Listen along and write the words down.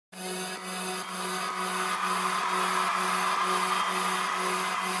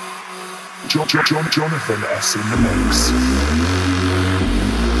JNTNS in the mix.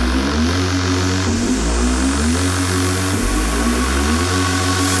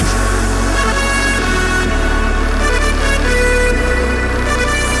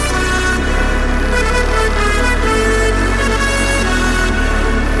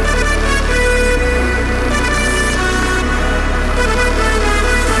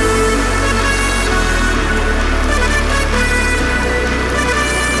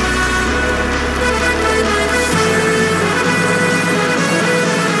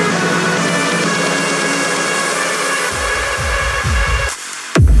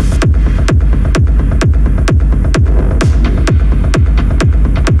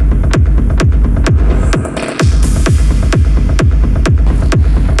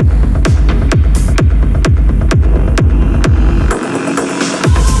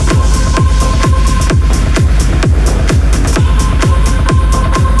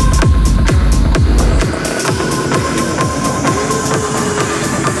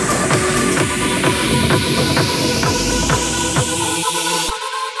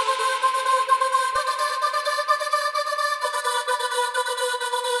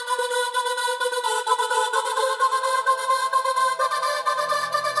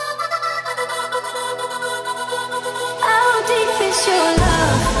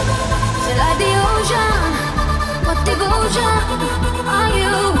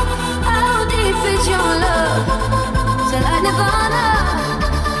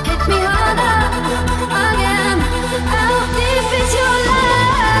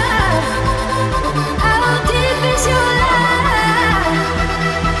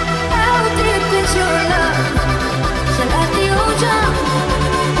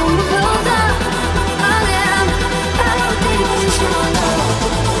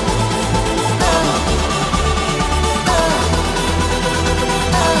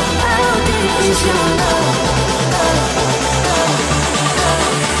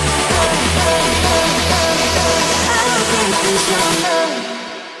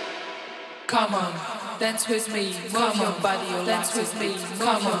 Come on, dance with me, move your body, dance with me,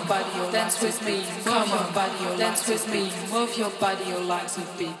 come on, body, dance with me, come on, body, dance with me, move your body, your legs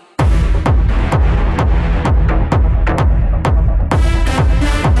with beat.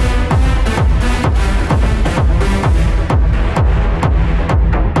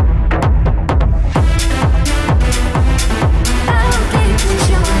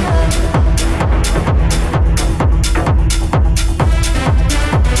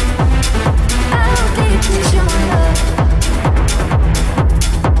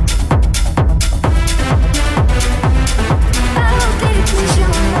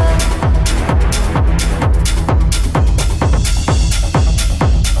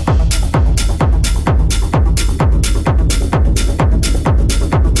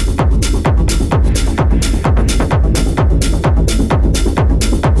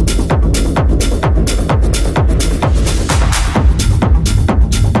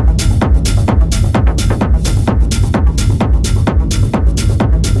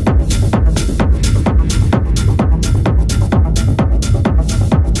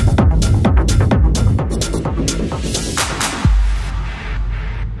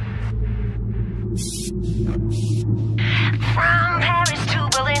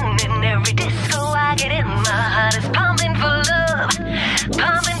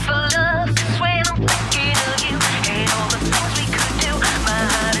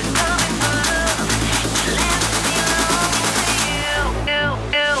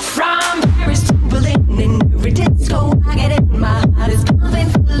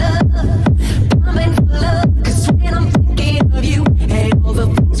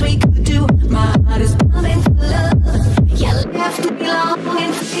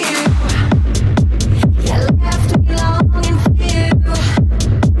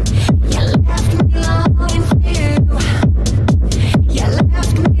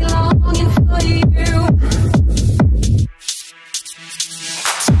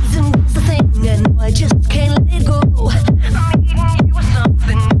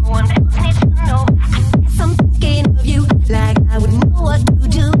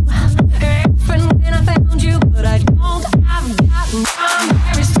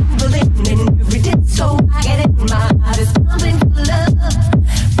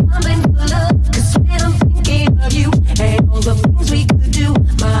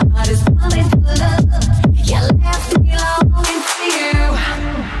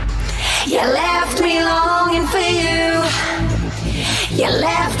 You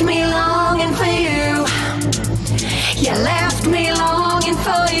left me longing for you. You left me longing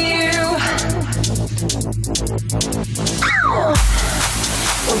for you. Ow!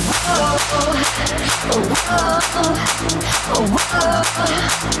 From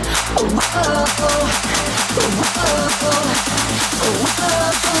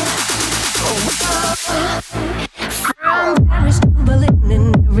Paris to Berlin,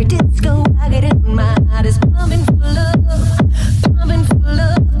 in every disco I get in, my heart is pumping for love, pumping for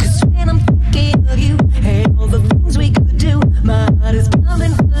love. 'Cause when I'm thinking of you and all the things we could do, my heart is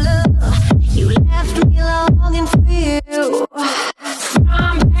pumping for love. You left me longing for you.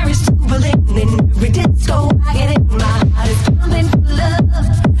 From Paris to Berlin, in every disco I get in, my heart is pumping for love,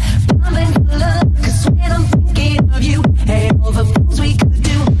 pumping for love. 'Cause when I'm thinking of you and all the things we could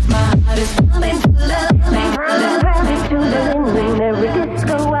do, my heart is pumping for love. From Paris to Berlin, in every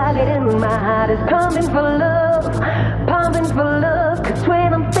disco I get in, my heart is pumping for love, pumping for love. 'Cause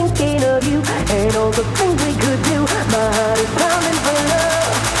when I'm thinking of you and all the things we could do, my heart is pumping for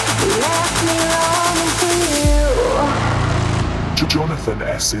love. You left me longing for you. Jonathan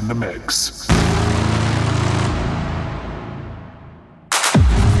S. in the mix.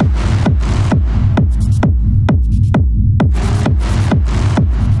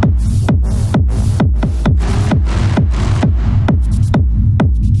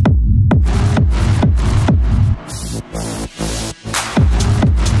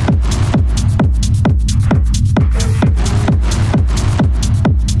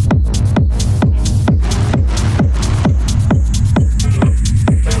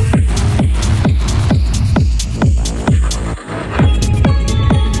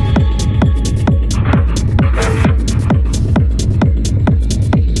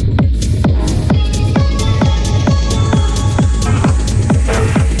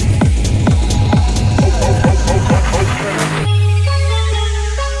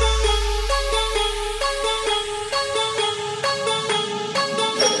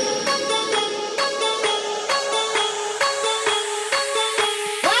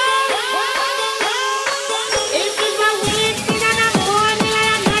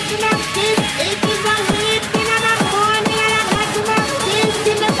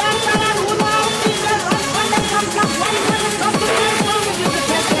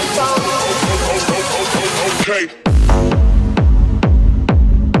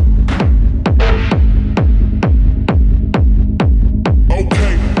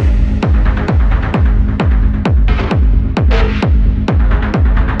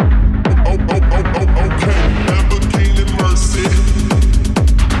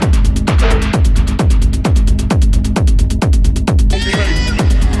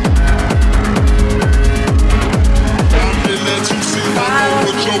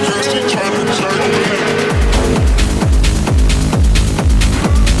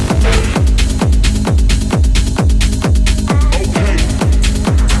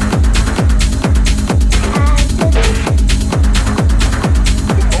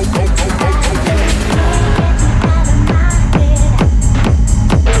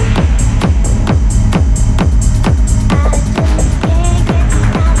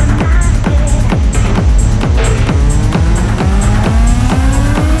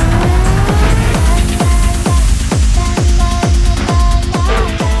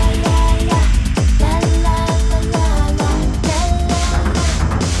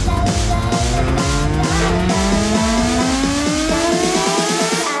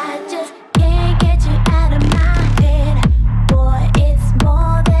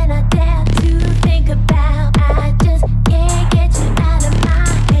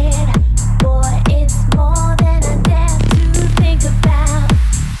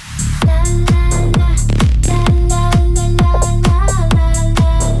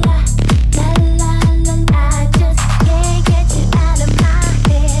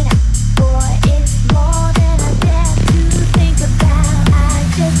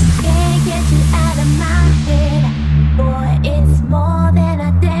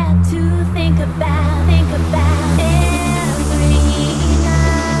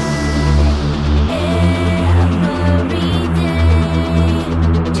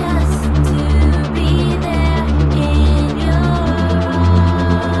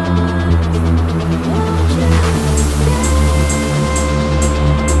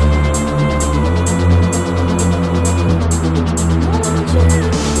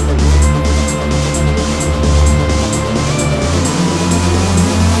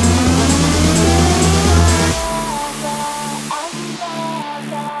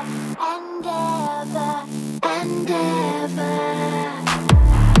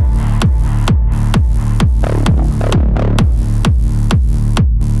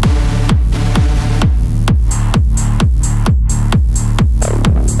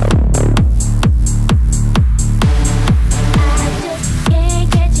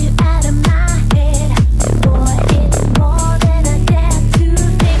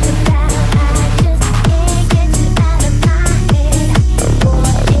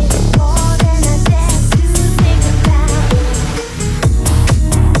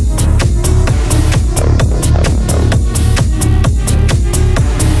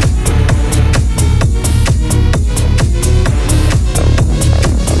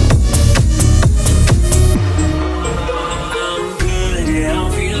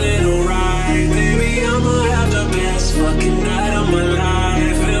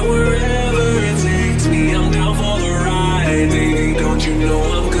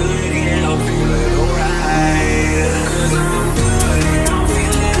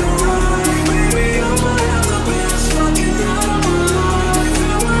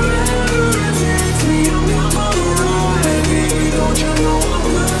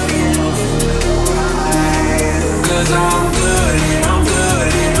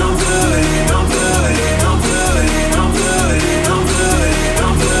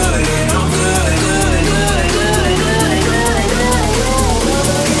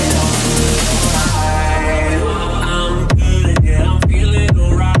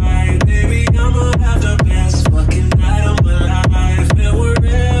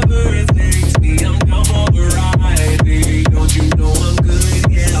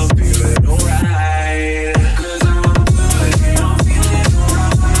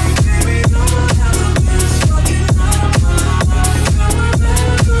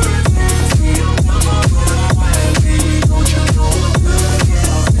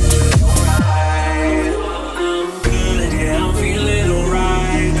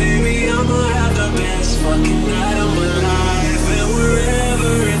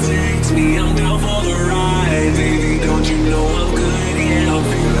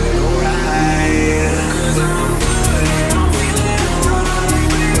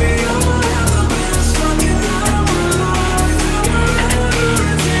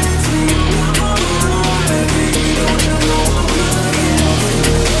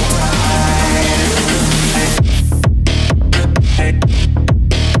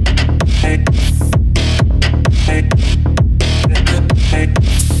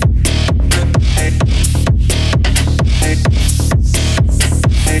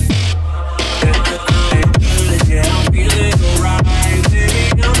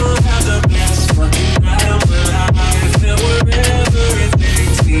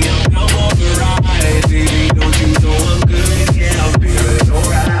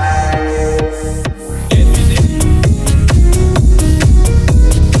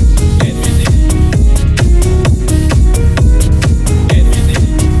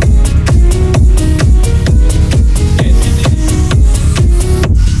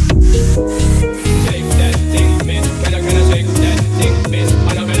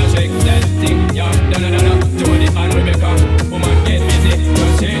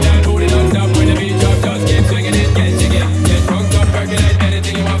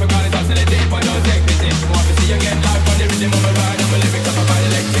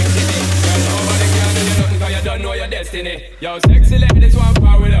 Yo, sexy ladies want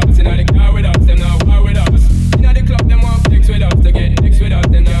power with us. Inna the car with us, them now war with us. Inna the club, them want flex with us. To get next with us,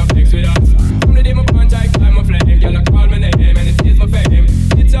 them now flex with us. From the day my punch, I climb my flame. Girl, I call my name and it is my fame.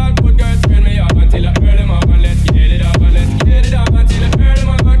 It's all good, girl, turn me up until I earn them up. And let's get it up, and let's get it up until I earn them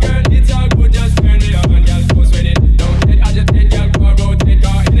up. And girl, it's all good, just turn me up. And girl, post with it. Don't get agitated, girl, car rotate,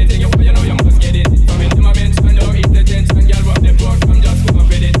 car anything you want, you know you must get it. Come into my bench, and don't eat the tension. Girl, rock the floor, come just come up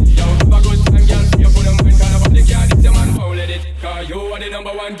with it. Yo, have a good time, girl, you put them in, kind of up the car, it's your man, foul it. Cause you are the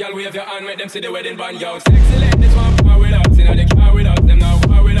number one, girl, wave your hand, make them see the wedding band. Yo, sexy ladies want power with us. Inna the car with us, them now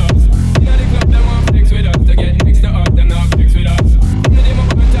war with us. Inna the club, them want flex with us. To get next to us, them now flex with us. From the day my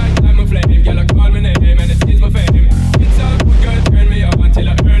contact, I'm a flame. Girl, I call my name and it is my fame. It's all good, girl, turn me up until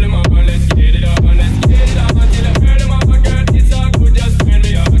I earn them up. And let's get it up, and let's get it up until I earn them up. And girl, it's all good, just turn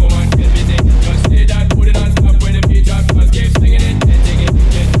me up. Come on, get busy. Just say that, put it on stop when the beat drop. Just keep singing it, and sing it.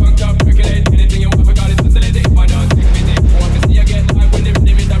 Get funked up, percolate anything you want, because it's facility. But don't take pity. Want to see you get live when the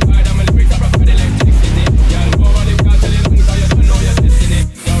rhythm is a ride. And my lyrics are rough for the electricity. Girl, over the car, tell you something, cause you don't know your destiny.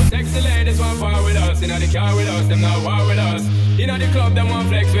 Yo, sexy ladies want power with us. Inna the car with us, them now war with us. Inna the club, them want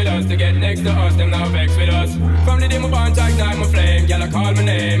flex with us. To get next to us, them now vex with us. From the day my bond, I ignite my flame. Girl, I call my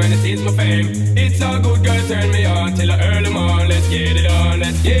name and it is my fame. It's all good, girl, turn me on till I earn them on. Let's get it on,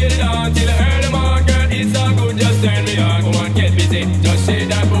 let's get it on till I earn them on. Girl, it's all good, just turn me on. Come on, get busy. Just shake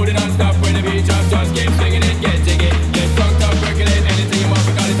that booty non-stop when the beat drops. Just keep swinging it, get jiggy. Get drunk up, percolate anything you want,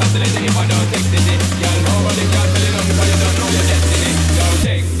 because it's oscillating if I don't take it. Girl, nobody can tell you nothing, because you don't know your destiny. Yo,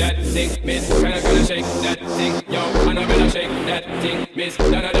 shake that thing, miss. Can I shake that thing? Yo, and I better shake that thing, miss.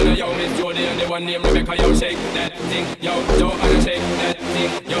 Donna, yo, miss Jody and the one named Rebecca. Yo, shake that thing. Yo, and I shake that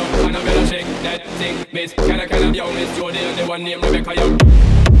thing. Yo, and I better shake that thing, miss. Can I, yo, miss Jody and the one named Rebecca. Yo.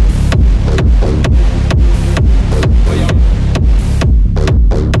 Oh, yo.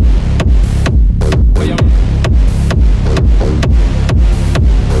 Oh, yo.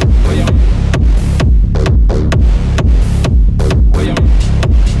 Oh, yo. Oh, yo.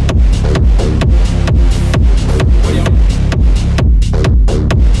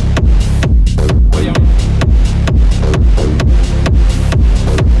 Oh, yo.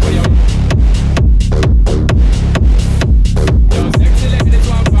 Oh, yo. Yo, sexy ladies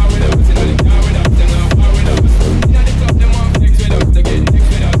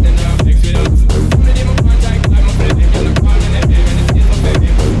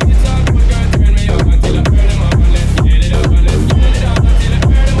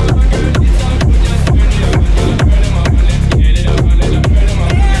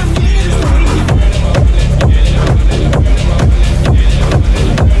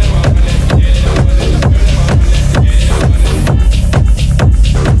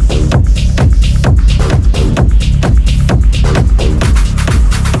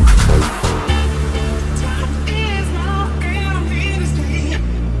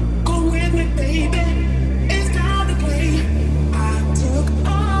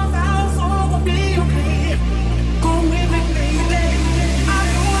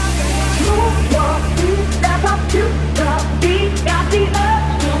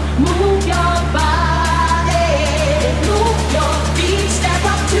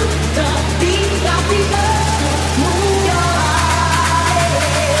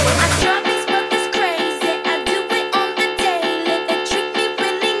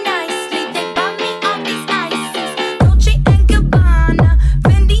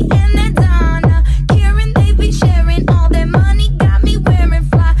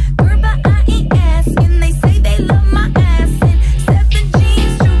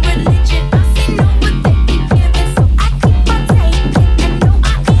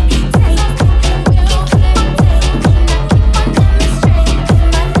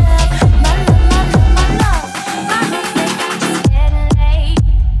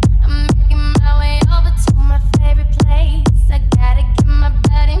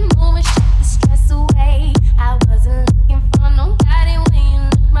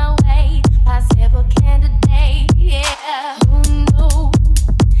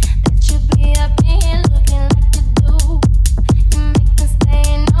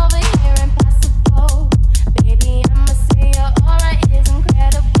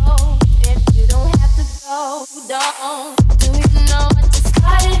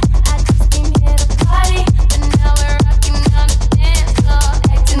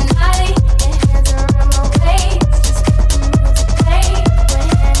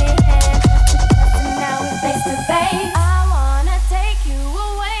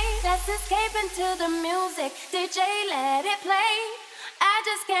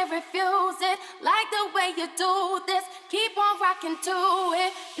just can't refuse it. Like the way you do this, keep on rocking to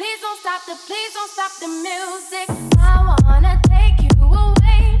it. Please don't stop the music. I wanna take you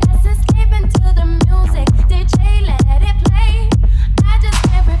away. Let's escape into the music. DJ, let it play. I just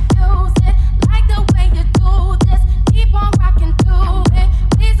can't refuse it. Like the way you do this, keep on rocking to it.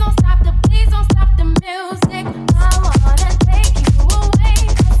 Please don't stop the music. I wanna take you away.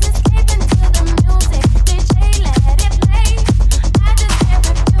 Let's escape into the music. DJ, let it play. I just can't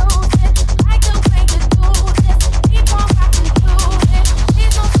refuse it. Like the way you do this, keep on rocking to it.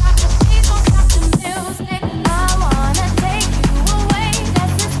 Please don't stop the music. I wanna take you away.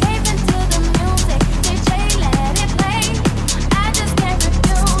 Let's escape into the music. DJ, let it play. I just can't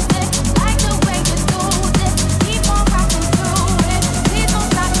refuse it. Like the way you do this, keep on rocking to it. Please don't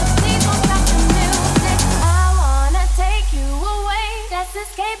stop the music. I wanna take you away. Let's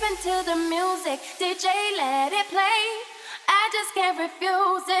escape into the music. DJ, let it play. I just can't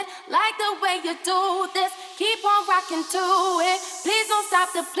refuse it. Like the way you do this, keep on rocking to it. Please don't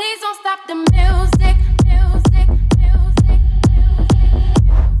stop the music. Please don't stop the music.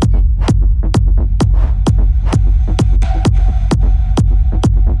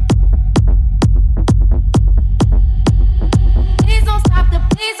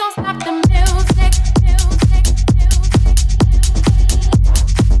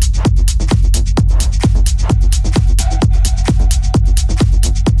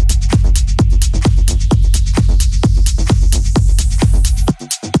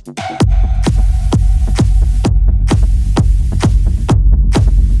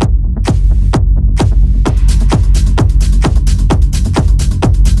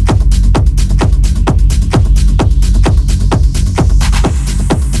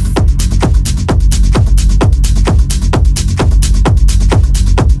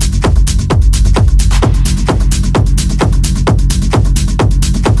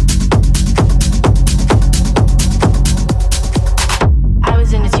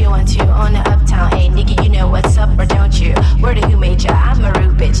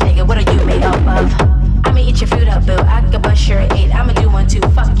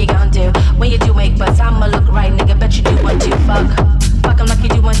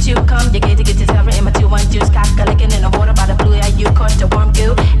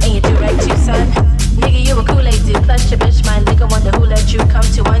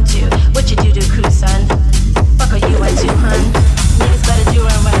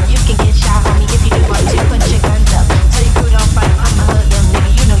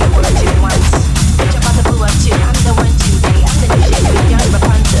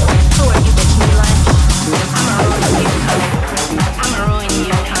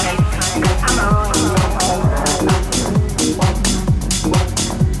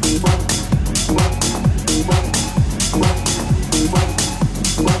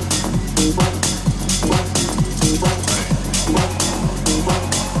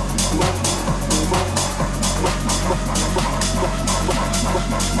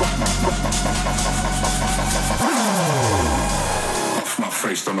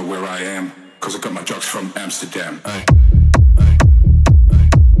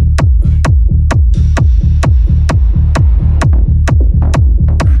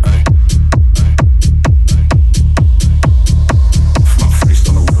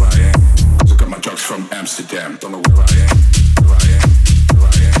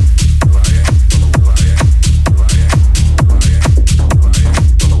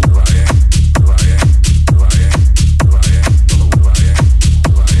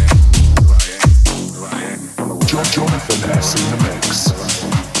 JNTNS in the mix.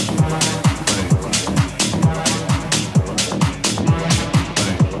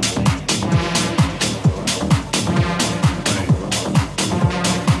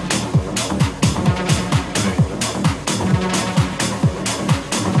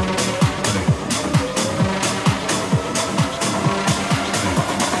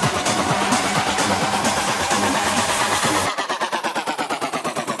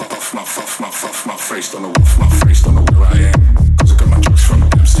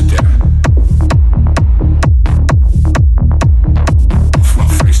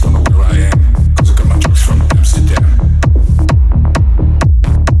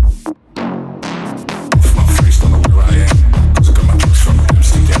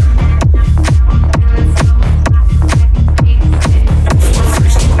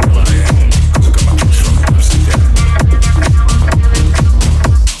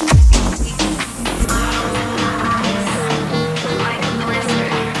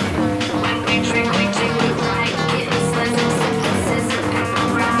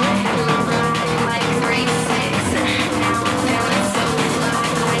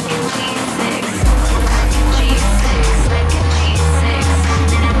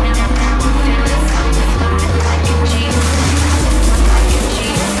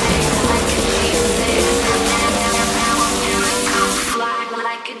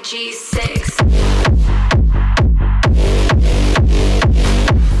 G6.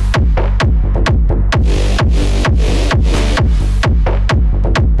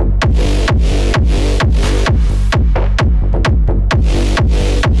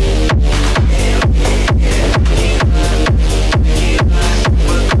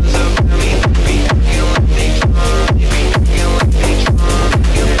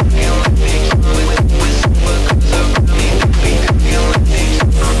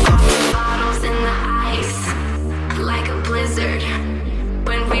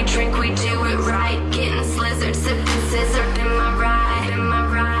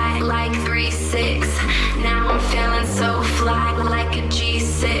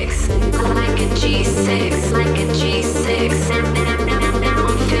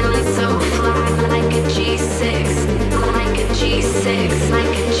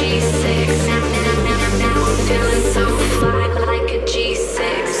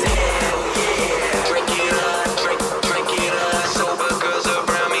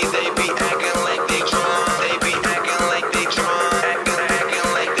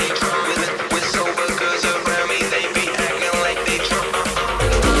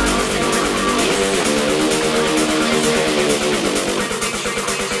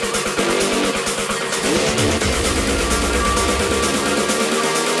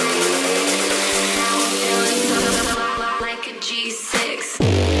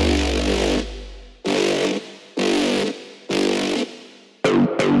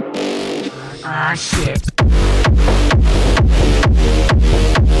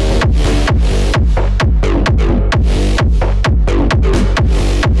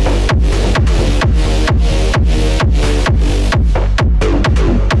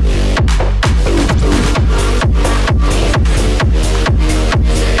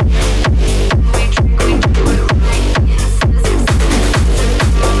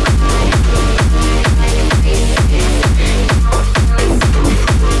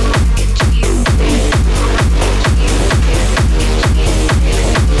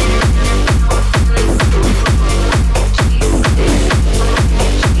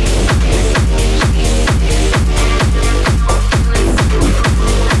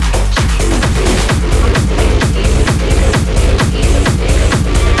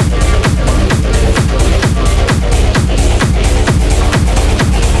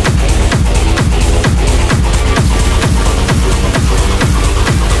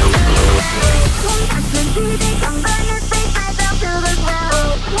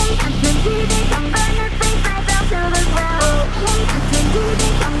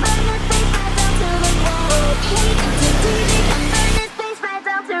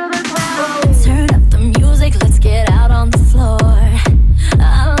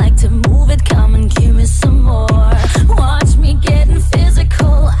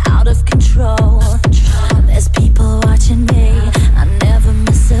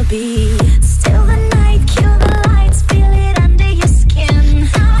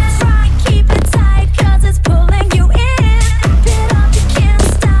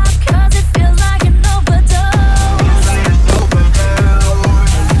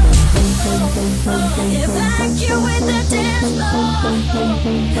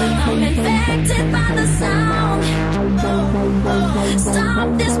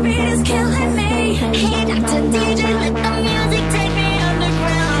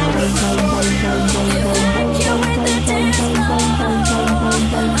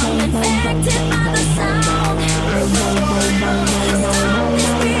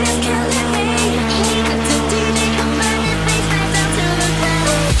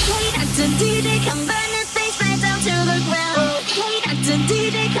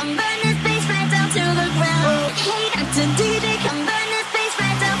 DJ, come burn this bass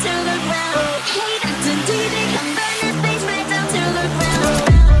right down to the ground. Hey, Dr. DJ, come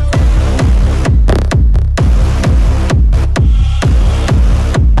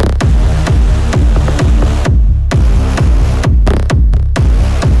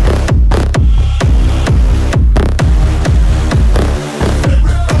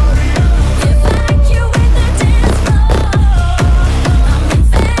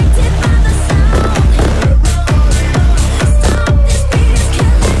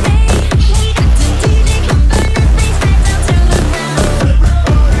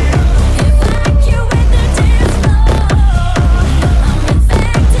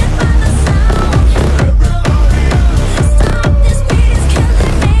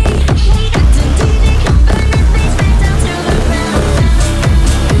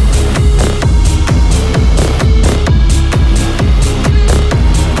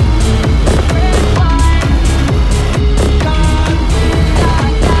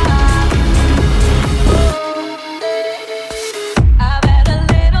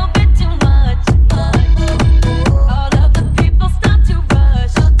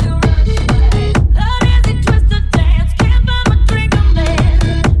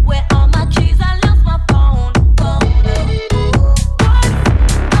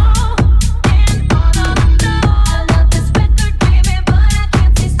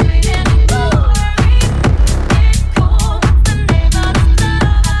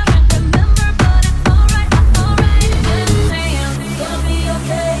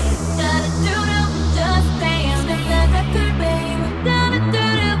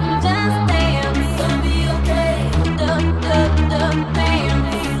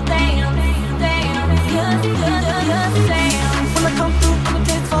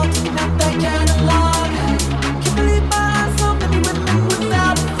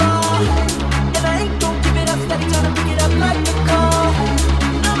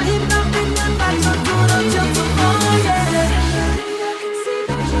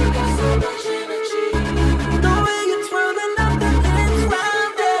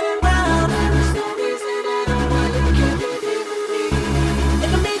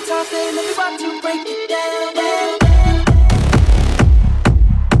say, let me watch you break it down, down.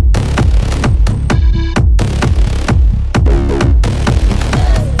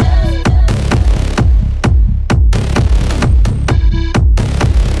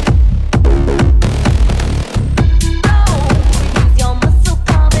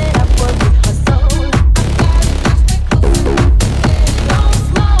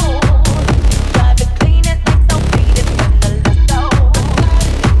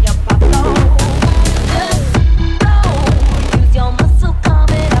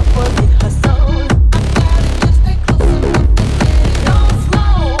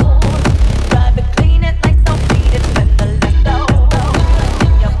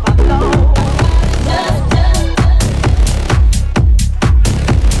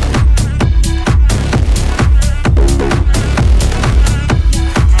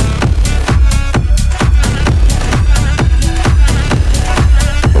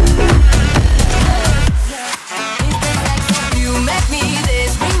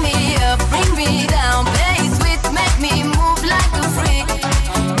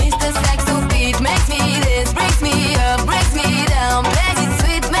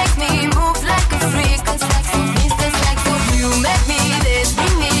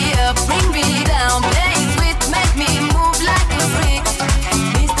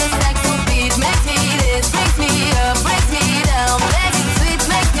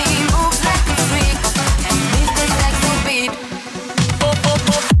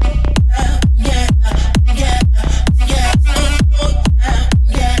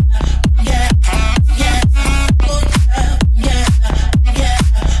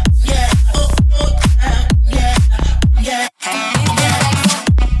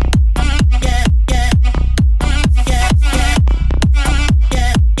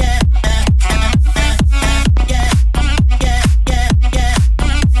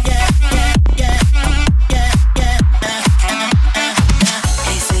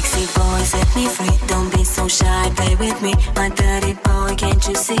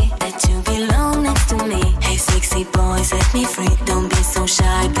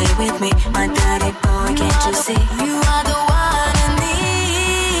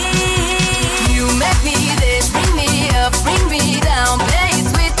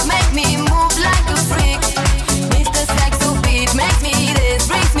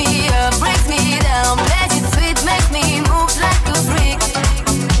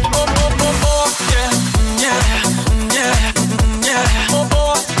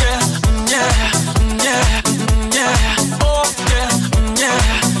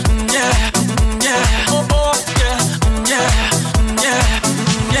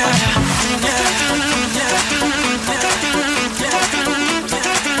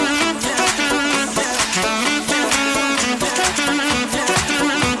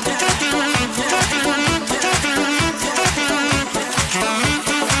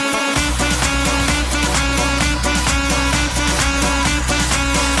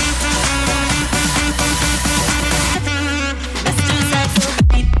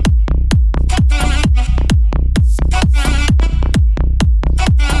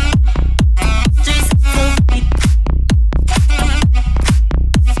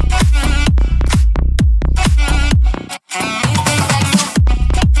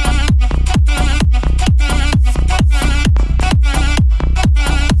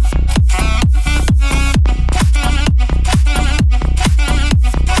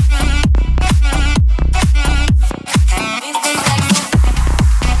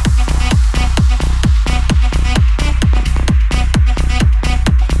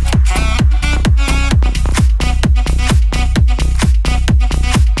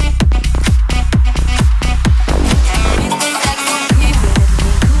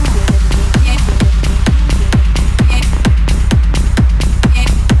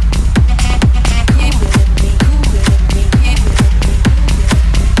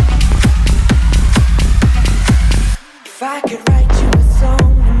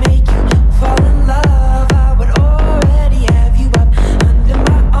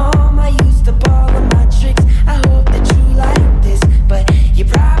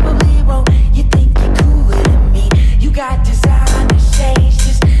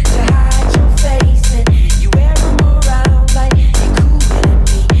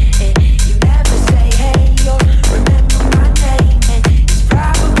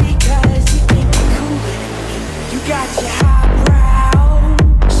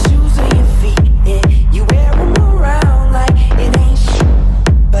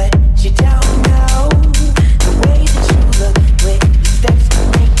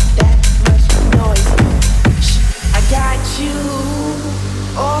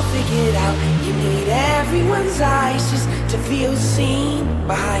 figured out. You need everyone's eyes just to feel seen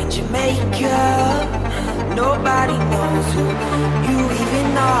behind your makeup. Nobody knows who you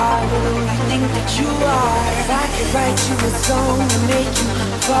even are, who you think that you are. If I could write you a song to make you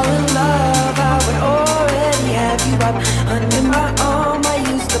fall in love, I would already have you up under my arm. I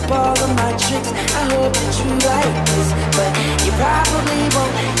used up all of my tricks, I hope that you like this, but you probably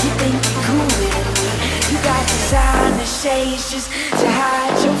won't. You think you're cooler than me. You got designer shades just to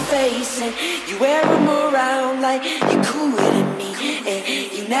hide your face, and you wear them around like you're cooler than me. And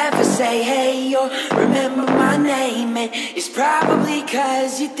you never say hey or remember my name, and it's probably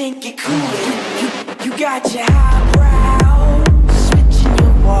cause you think you're cooler than me. You got your highbrow, switching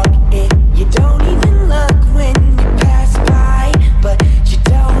your walk, and you don't even look when you pass by, but you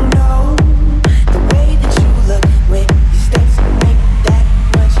don't know the way that you look when your steps make that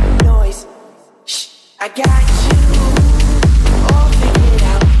much noise. Shh, I got you all figured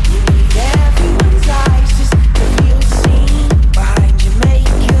out. You need everyone's eyes just to feel seen behind your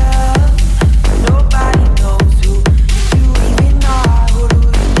makeup. Nobody knows who you even are. Who do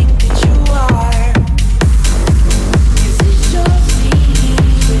you think that you are? Is it your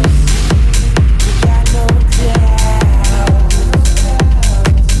secret? You got no doubt,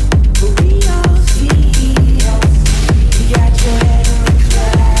 but we all see you got your head in the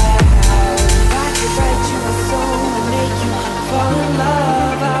clouds. If I could write you a song to make you fall in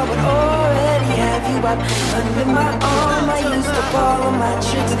love, I would already have you up under my arm. I used up all of my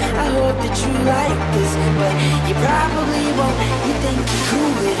tricks, I hope that you like this, but you probably won't. You think you're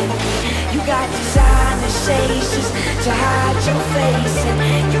cooler than me. You got designer shades just to hide your face,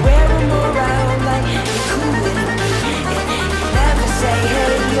 and you wear them around like you're cooler than me. And you never say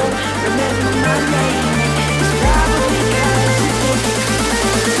hey or remember my name, and it's probably cause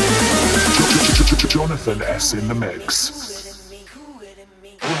you think you're Jonathan S in the mix. cooler than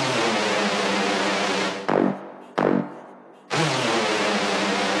me.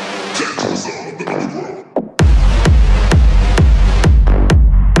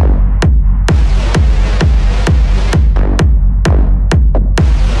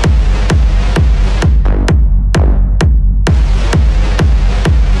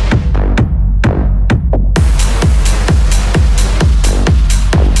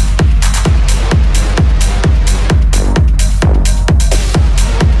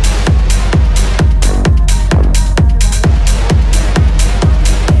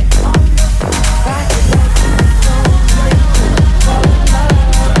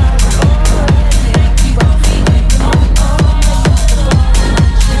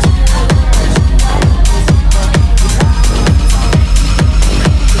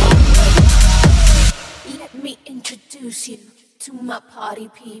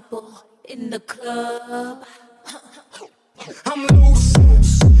 People in the club. I'm loose,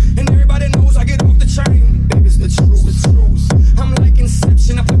 and everybody knows I get off the chain. Baby, it's the truth. I'm like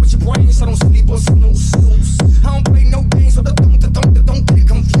Inception, I play with your brain, so I don't sleep or snooze. I don't play no games, so don't get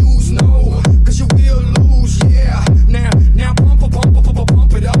confused, no, cause you will lose, yeah. Now pump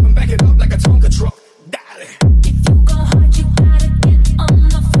it up and back it up like a Tonka truck. Dale. If you go hard, you gotta get on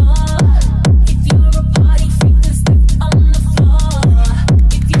the floor. If you're a party freak, then step on the floor.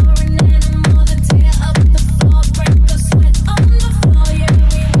 If you're an animal, then tear up the floor. Break the sweat on the floor, yeah,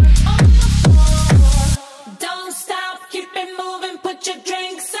 we work on the floor. Don't stop, keep it moving, put your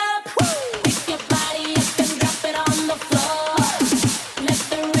drinks up. Pick your body up and drop it on the floor. Let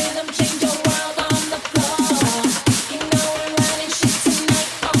the rhythm change your world on the floor. You know we're running shit tonight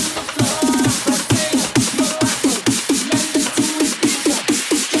on the floor. Brazil, Morocco, London to Ibiza,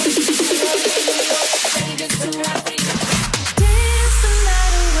 straight to Vegas to Africa. Dance the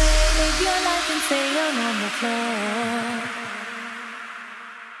night away, live your life and stay young on the floor.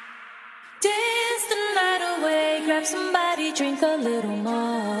 Dance the night away, grab somebody, drink a little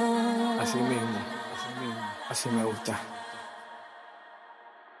more. Así mismo, así me gusta.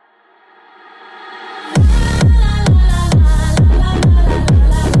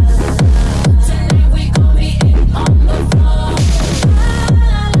 Tonight we gon' be in on the floor.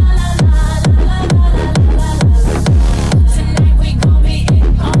 Tonight we gon' be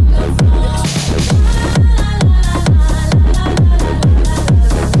in on the floor.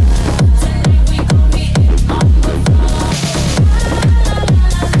 Tonight we gon' be in on the floor.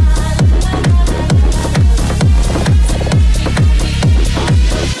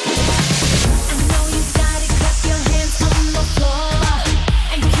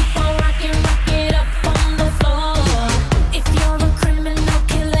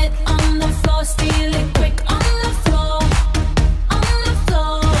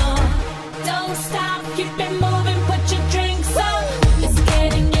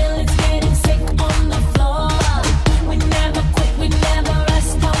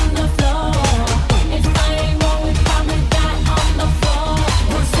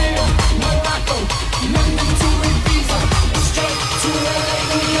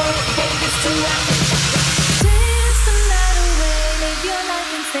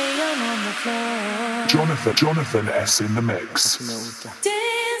 Jonathan S in the mix.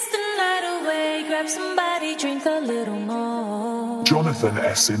 Dance the night away, grab somebody, drink a little more. Jonathan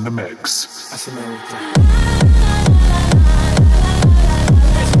S in the mix.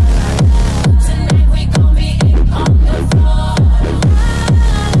 Tonight we gon' be on the floor.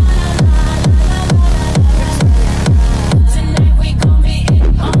 Tonight we gon' be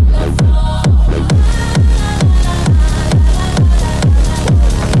on the floor.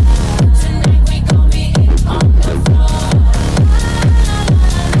 Tonight we gon' be on the floor.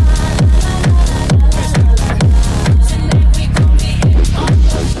 Tonight we gon' be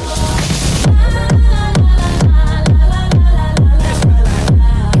on the floor.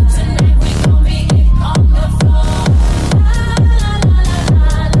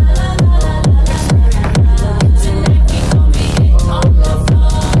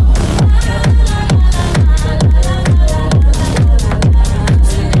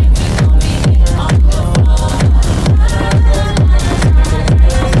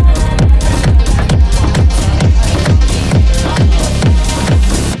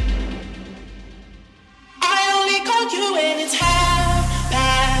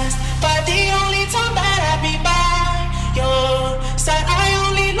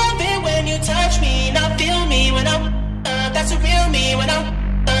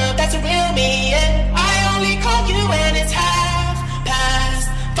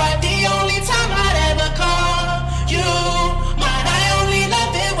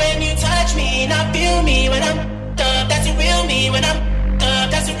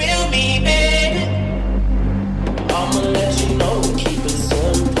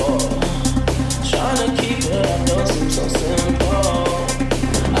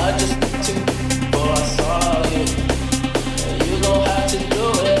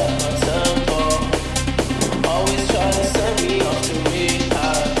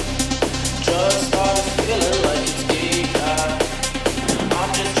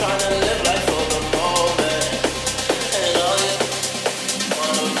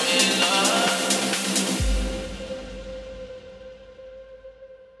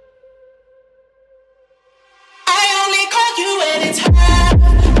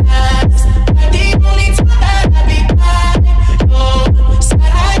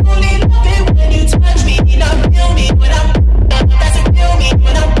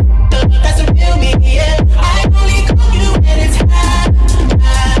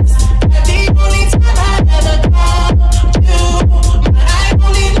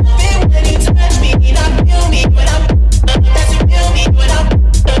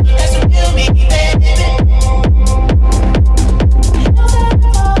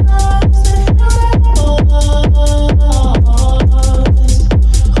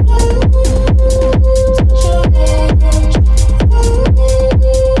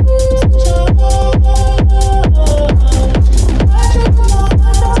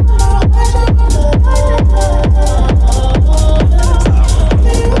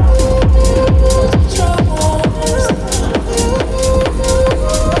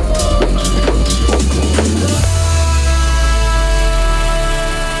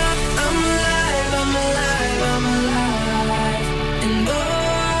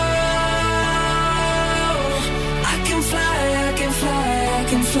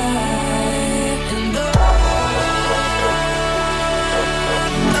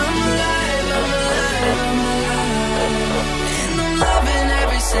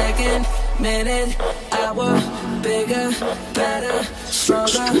 minute, hour, bigger, better,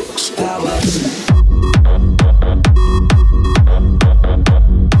 stronger, power.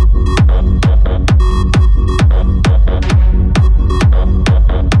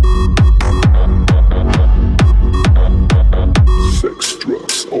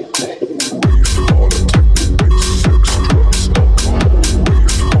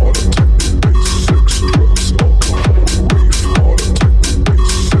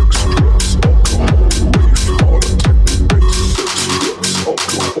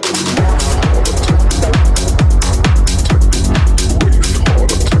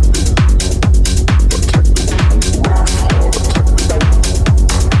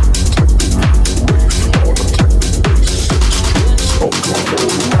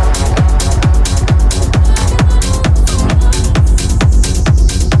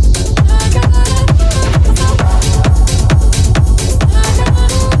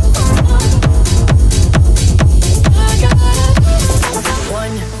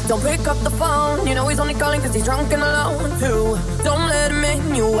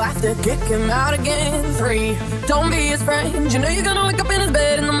 Kick him out again. 3, don't be his friend. You know you're gonna wake up in his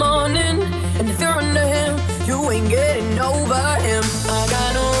bed in the morning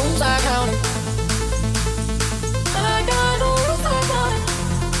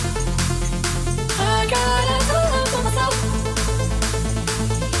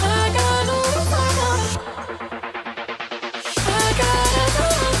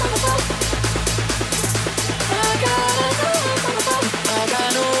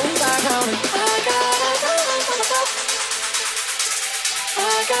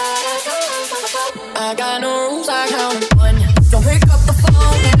I got no rules, I count them. 1, don't pick up the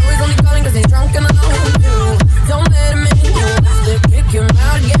phone. You know he's only calling cause he's drunk and alone. 2, don't let him in. You have to kick him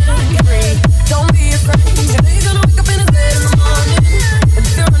out again. 3, don't be afraid. You know you're gonna wake up in his bed in the morning. And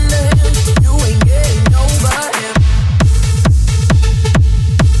if you're under him, you ain't getting over him.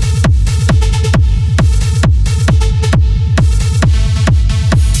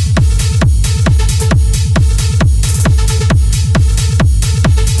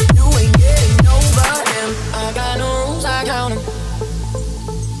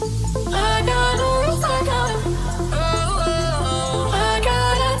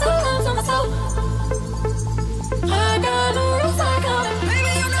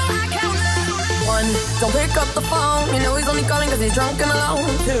 Don't pick up the phone, you know he's only calling cause he's drunk and alone.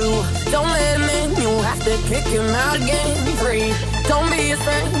 2, don't let him in, you have to kick him out again. 3, don't be a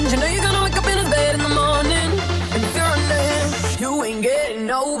stranger, you know you're gonna wake up in his bed in the morning. And if you're under him, you ain't getting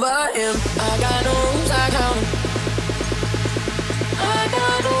over him. I got no rules, I count him. I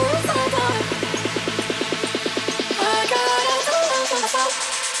got no rules, I count him. I got no rules, I count him.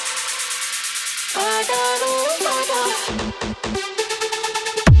 I got no rules, I count him.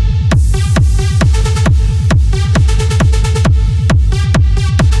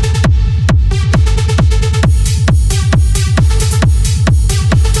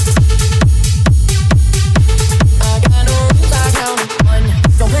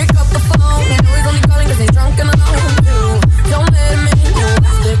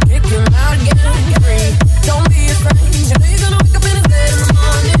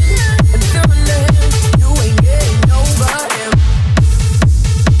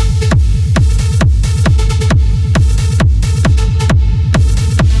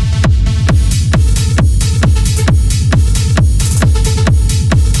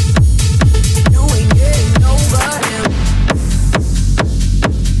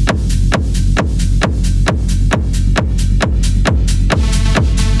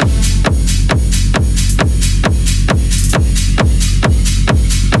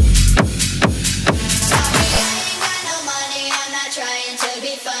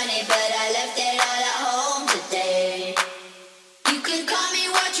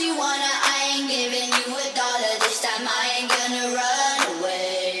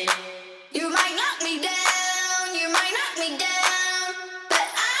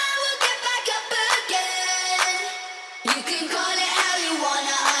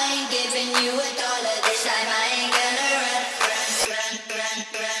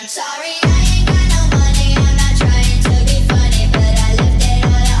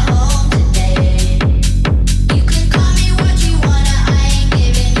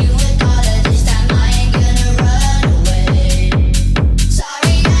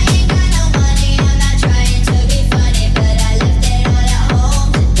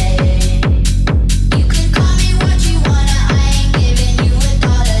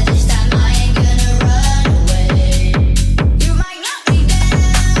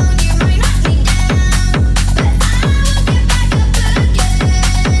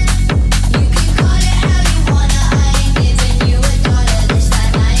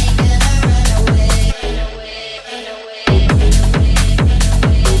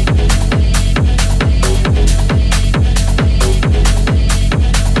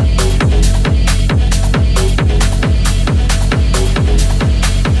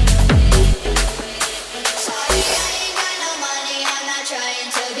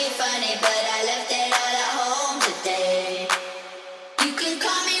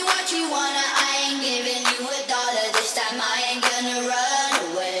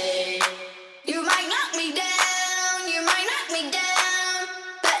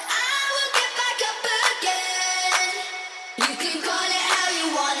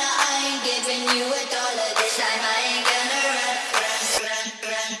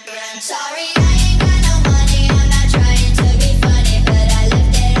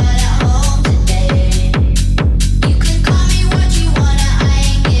 I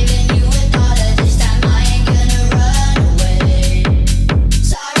ain't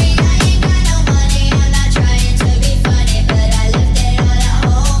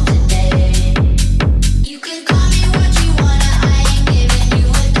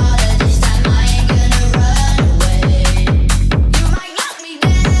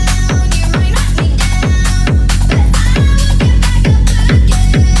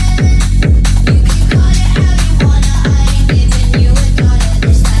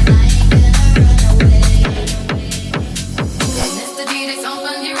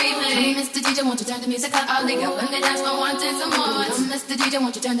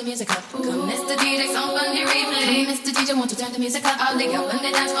turn the music up? All the girls on the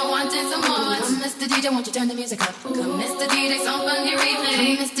dance floor wanting some more. Mr. DJ, won't you turn the music up? Come, Mr. DJ, song on the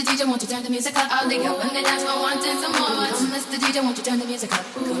replay. Mr. DJ, won't you turn the music up? All the girls on the dance floor wanting some more. Mr. DJ, won't you turn the music up?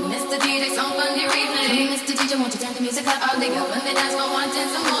 Come, Mr. DJ, song on the replay. Mr. DJ, won't you turn the music up? All the girls on the dance floor wanting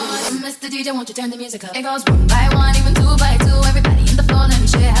some more. Mr. DJ, won't you turn the music up? It goes one by one, even two by two. Everybody in the floor, let me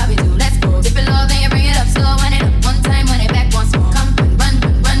show you how we do. Let's go. Dip it low, then you bring it up slow. Wind it up one time, wind it back once more. Come, run,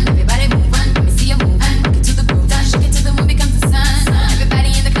 run, run, everybody move, run. Let me see you move, and rock it to the groove. Done, shake it till the moon becomes the sun. Everybody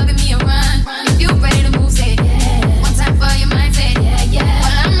in the club, give me a run. If you ready to move, say yeah. One time for your mind, say yeah, yeah.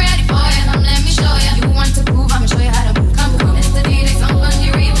 Well, I'm ready for you, come let me show you. You want to groove, I'ma show you how to move. Come, come, Mr. DJ, song on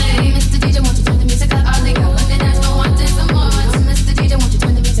your replay. Mr. DJ, won't you turn the music up? All the girls on the dance floor wanting some more. Mr. DJ, won't you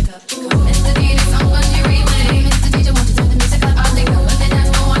turn the music up? Come, Mr. DJ, song on your replay. Mr. DJ, won't you turn the music up? All the girls on the dance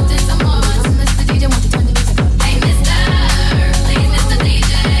floor wanting some more. Mr. DJ, won't you turn the music up? Hey, Mr. Please, Mr.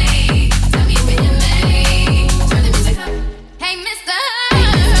 DJ, tell me if you may turn the music up. Hey, Mr.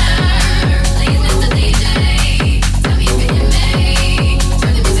 Please, Mr. DJ, tell me if you may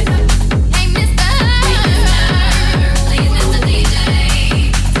turn the music up. Hey, Mr. Please, Mr. DJ,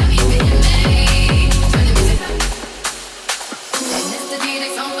 tell me if you may turn the music up. Hey, Mr. DJ,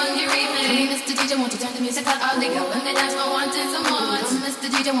 song on your replay. Mr. DJ, won't you turn the music up? All the girls on the dance floor wanting some more. Mr.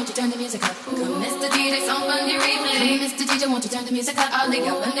 DJ, won't you turn the music up? Come, Mr. DJ, song on your replay. Mr. DJ, won't you turn the music up? All the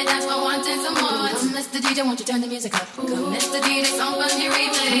girls on the dance floor wanting some more. Mr. DJ, won't you turn the music up? Come, Mr. DJ, song on your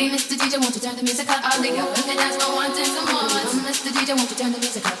replay. Mr. DJ, won't you turn the music up? All the girls on the dance floor wanting some more. Mr. DJ, won't you turn the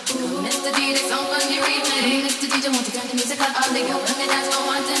music up? Come, Mr. DJ, song on your replay. Mr. DJ, won't you turn the music up? All the girls on the dance floor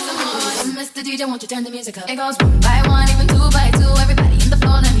wanting some more. Mr. DJ, won't you turn the music up? It goes one by one, even two by two. Everybody in the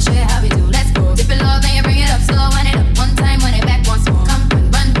floor, let me show you how we do. Let's go. Dip it low, then you bring it up slow. Wind it up one time, wind it back once more. Come,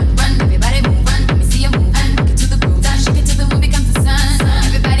 run, run, run, everybody move, run. Let me see you move, and rock it to the groove. Done, shake it till the moon becomes the sun.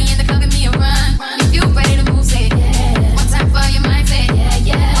 Everybody in the club, give me a run. If you ready to move, say yeah. One time for your mind, say yeah,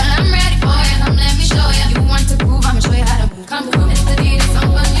 yeah. Well, I'm ready for you, come let me show you. You want to groove, I'ma show you how to move. Come, come, Mr. DJ,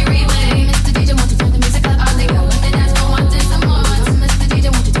 song on your replay. Mr. DJ, won't you turn the music up? All the girls on the dance floor wanting some more. Mr. DJ,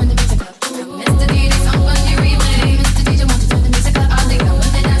 won't you turn the music up? Mr. DJ, song on your replay. Mr. DJ, won't you turn the music up? All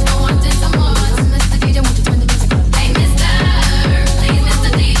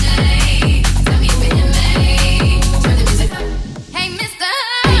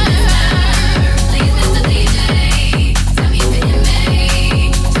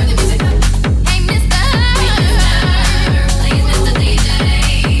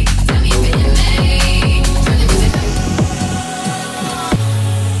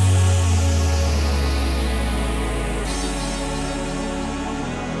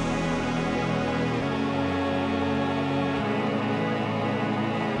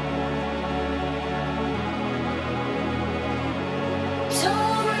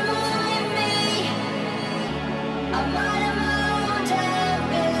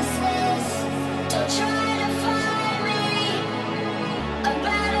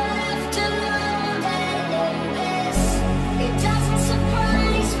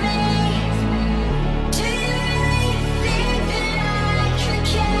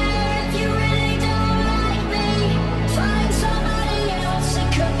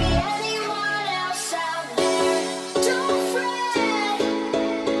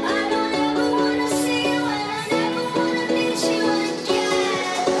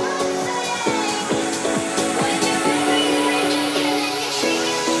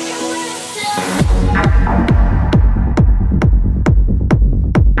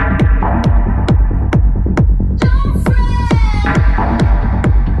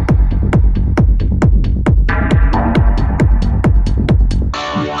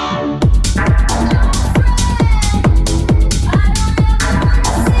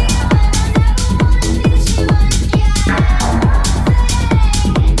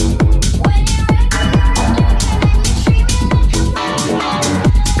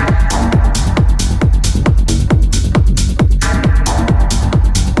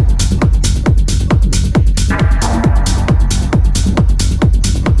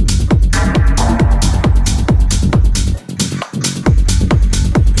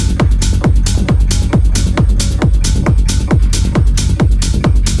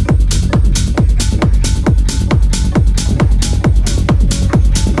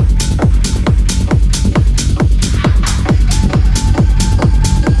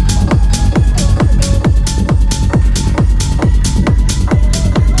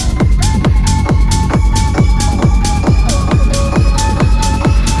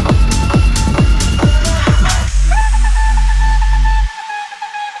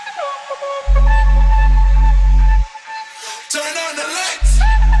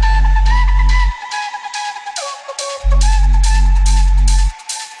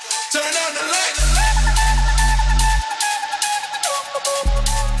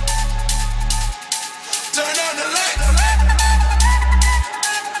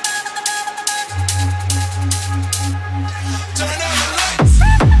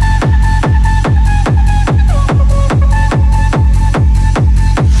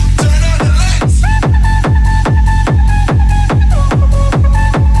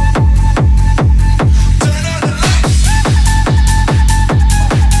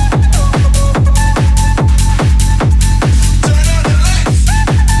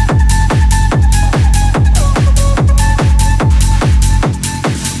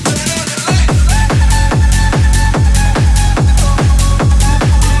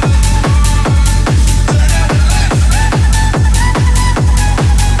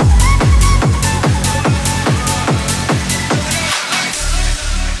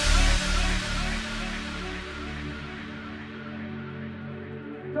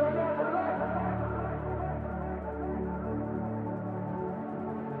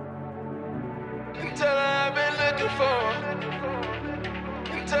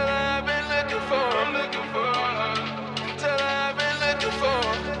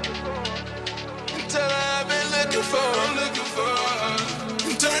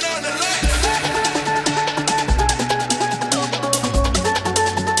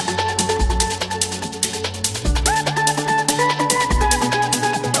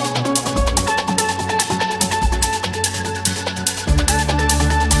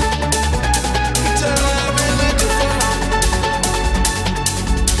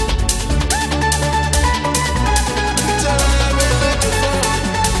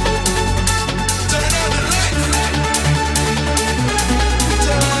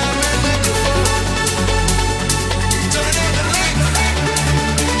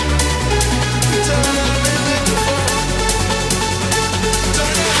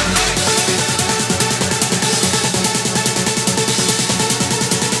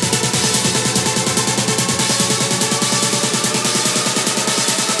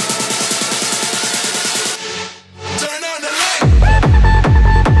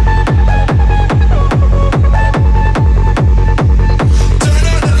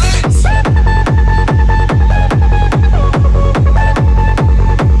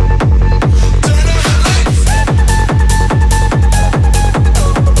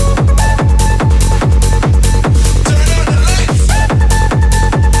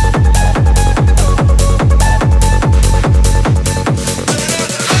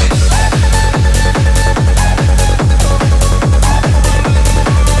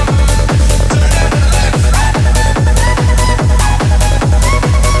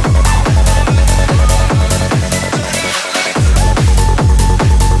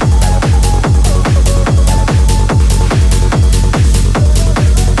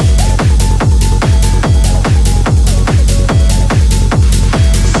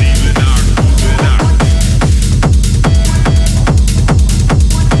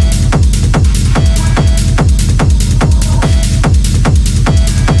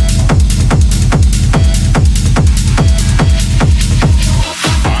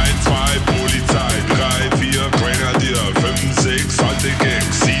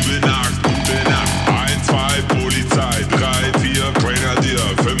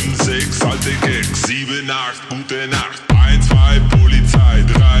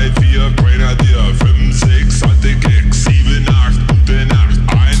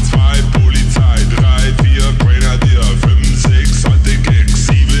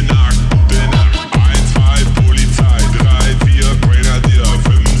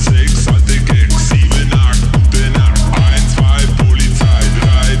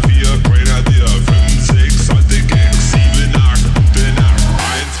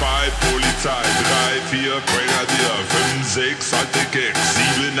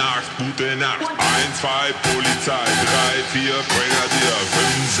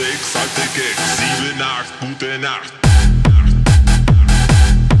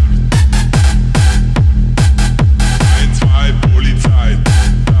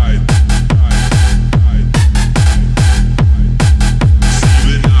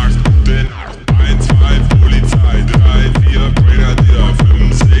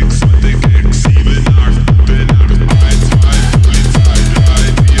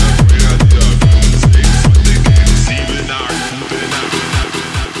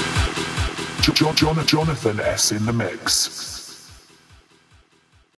Jonathan S in the mix.